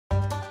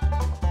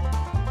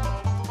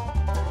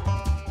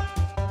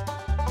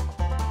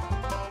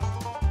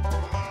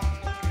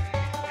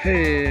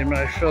Hey,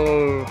 my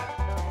fellow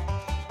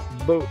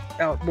boat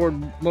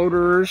outboard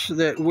motorers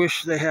that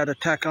wish they had a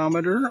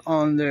tachometer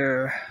on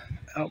their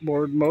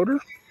outboard motor.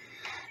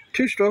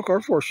 2-stroke or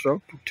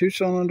 4-stroke,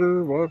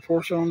 2-cylinder,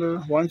 4-cylinder,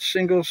 1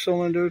 single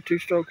cylinder,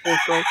 2-stroke,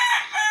 4-stroke.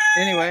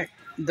 Anyway,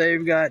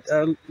 they've got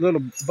a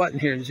little button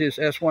here. It's this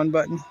S1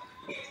 button.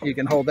 You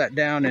can hold that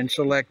down and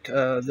select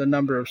the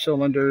number of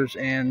cylinders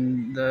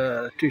and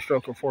the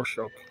 2-stroke or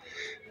 4-stroke.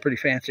 Pretty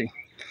fancy.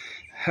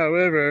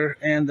 However,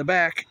 and the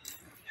back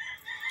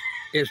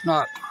is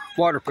not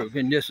waterproof,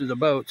 and this is a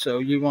boat, so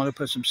you want to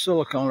put some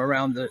silicone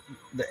around the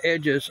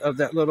edges of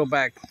that little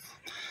back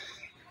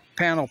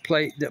panel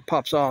plate that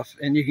pops off,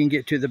 and you can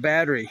get to the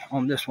battery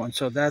on this one.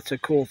 So that's a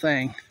cool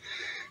thing.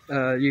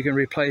 You can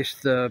replace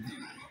the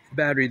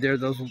battery there,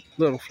 those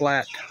little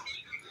flat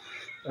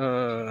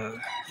I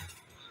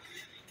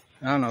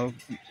don't know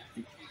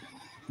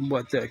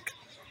what the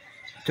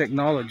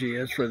technology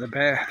is for the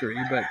battery,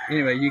 but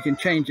anyway, you can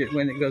change it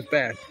when it goes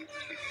bad.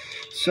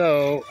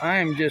 So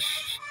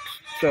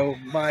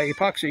my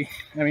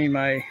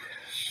my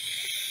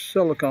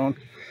silicone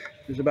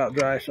is about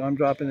dry, so I'm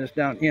dropping this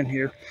down in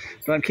here.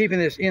 But I'm keeping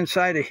this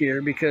inside of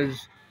here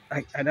because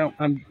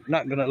I'm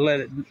not going to let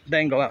it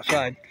dangle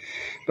outside.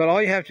 But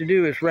all you have to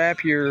do is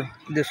wrap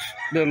this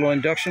little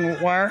induction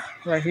wire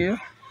right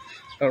here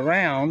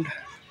around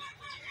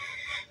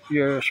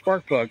your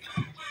spark plug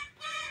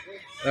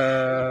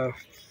 4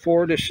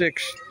 to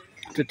 6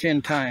 to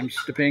 10 times,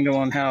 depending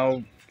on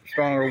how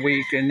strong or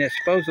weak. And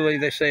supposedly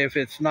they say if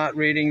it's not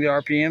reading the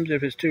RPMs,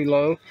 if it's too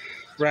low,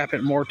 wrap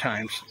it more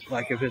times.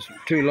 Like if it's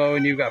too low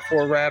and you've got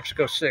 4 wraps,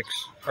 go 6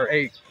 or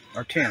 8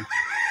 or 10.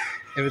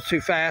 If it's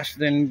too fast,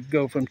 then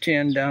go from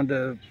 10 down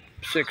to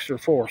 6 or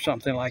 4,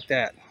 something like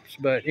that.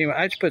 But anyway,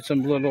 I just put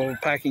some little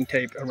packing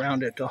tape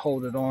around it to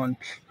hold it on.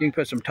 You can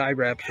put some tie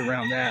wraps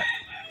around that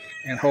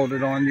and hold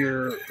it on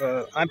your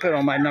I put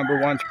on my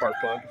 #1 spark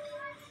plug.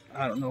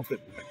 I don't know if it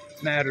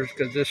matters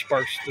because this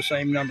sparks the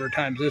same number of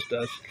times this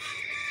does.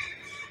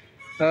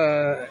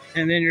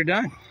 And then you're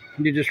done.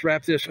 You just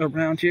wrap this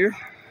around here,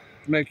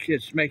 make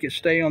it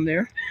stay on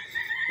there,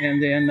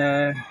 and then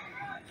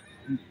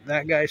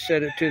that guy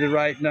set it to the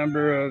right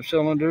number of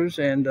cylinders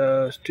and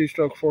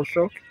 2-stroke,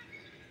 4-stroke.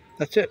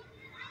 That's it.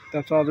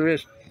 That's all there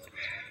is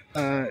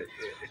to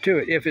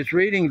it. If it's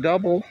reading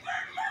double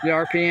the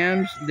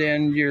RPMs,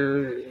 then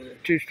your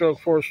 2-stroke,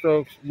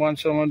 4-stroke,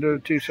 1-cylinder,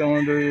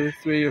 2-cylinder,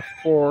 3 or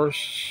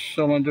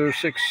 4-cylinder,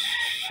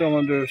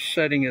 6-cylinder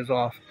setting is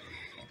off.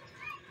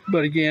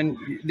 But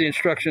again, the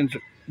instructions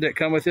that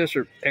come with this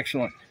are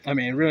excellent. I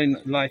mean, really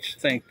nice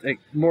thing.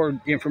 More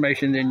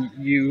information than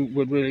you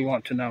would really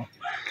want to know.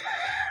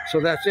 So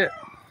that's it.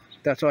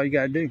 That's all you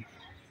got to do.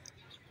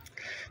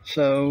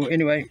 So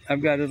anyway,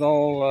 I've got it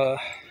all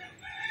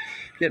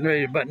getting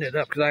ready to button it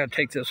up because I got to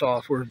take this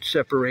off. We're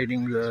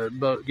separating the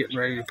boat, getting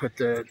ready to put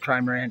the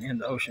trimaran in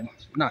the ocean.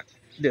 Not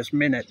this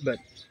minute, but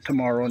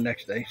tomorrow,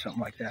 next day,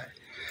 something like that.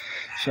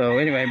 So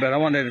anyway, but I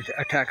wanted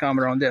a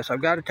tachometer on this.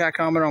 I've got a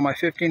tachometer on my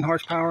 15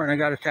 horsepower, and I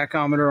got a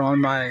tachometer on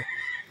my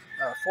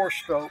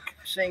 4-stroke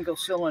single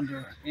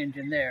cylinder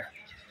engine there.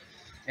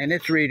 And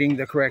it's reading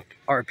the correct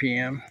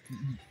RPM.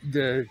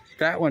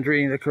 That one's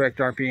reading the correct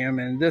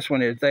RPM, and this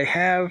one is. They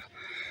have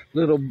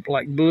little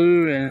like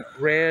blue and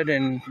red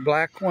and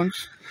black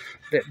ones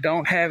that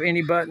don't have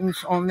any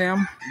buttons on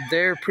them.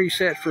 They're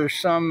preset for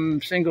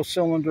some single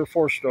cylinder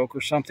 4-stroke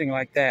or something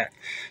like that.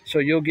 So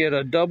you'll get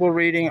a double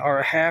reading or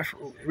a half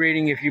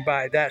reading if you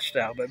buy that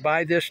style. But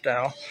buy this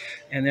style,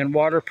 and then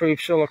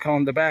waterproof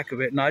silicone the back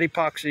of it, not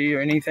epoxy or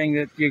anything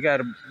that you got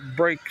to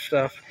break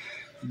stuff.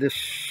 This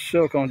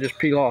silicone just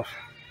peel off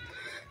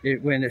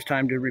when it's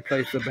time to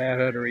replace the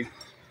battery.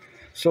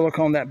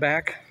 Silicone that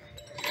back,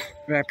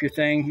 wrap your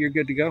thing, you're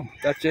good to go.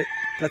 That's it.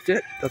 That's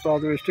it. That's all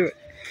there is to it.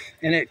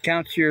 And it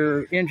counts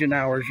your engine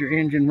hours, your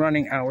engine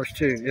running hours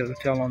too. It'll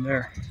tell on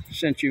there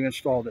since you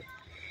installed it.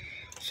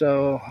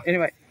 So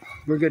anyway,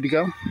 we're good to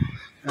go.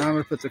 Now I'm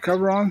going to put the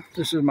cover on.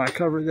 This is my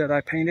cover that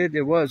I painted.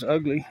 It was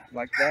ugly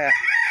like that.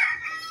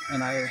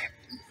 And I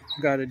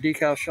got a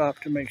decal shop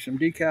to make some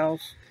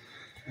decals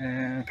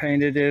and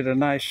painted it a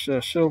nice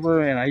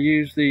silver. And I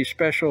used the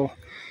special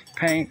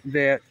paint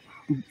that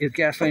is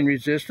gasoline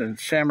resistant.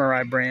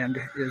 Samurai brand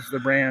is the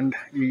brand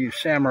you use.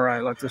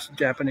 Samurai, like this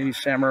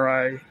Japanese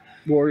samurai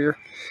warrior,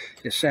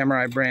 is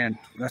Samurai brand.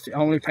 That's the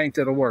only paint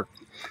that'll work.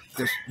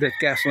 That's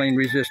gasoline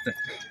resistant.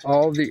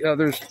 All the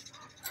others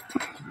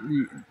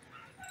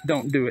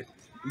don't do it.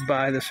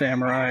 Buy the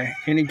Samurai,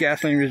 any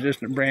gasoline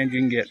resistant brand you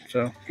can get.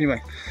 So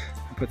anyway,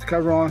 I put the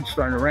cover on. It's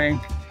starting to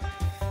rain.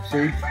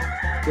 See,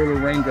 little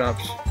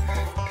raindrops.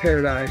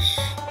 Paradise.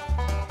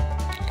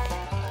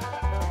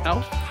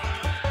 Out.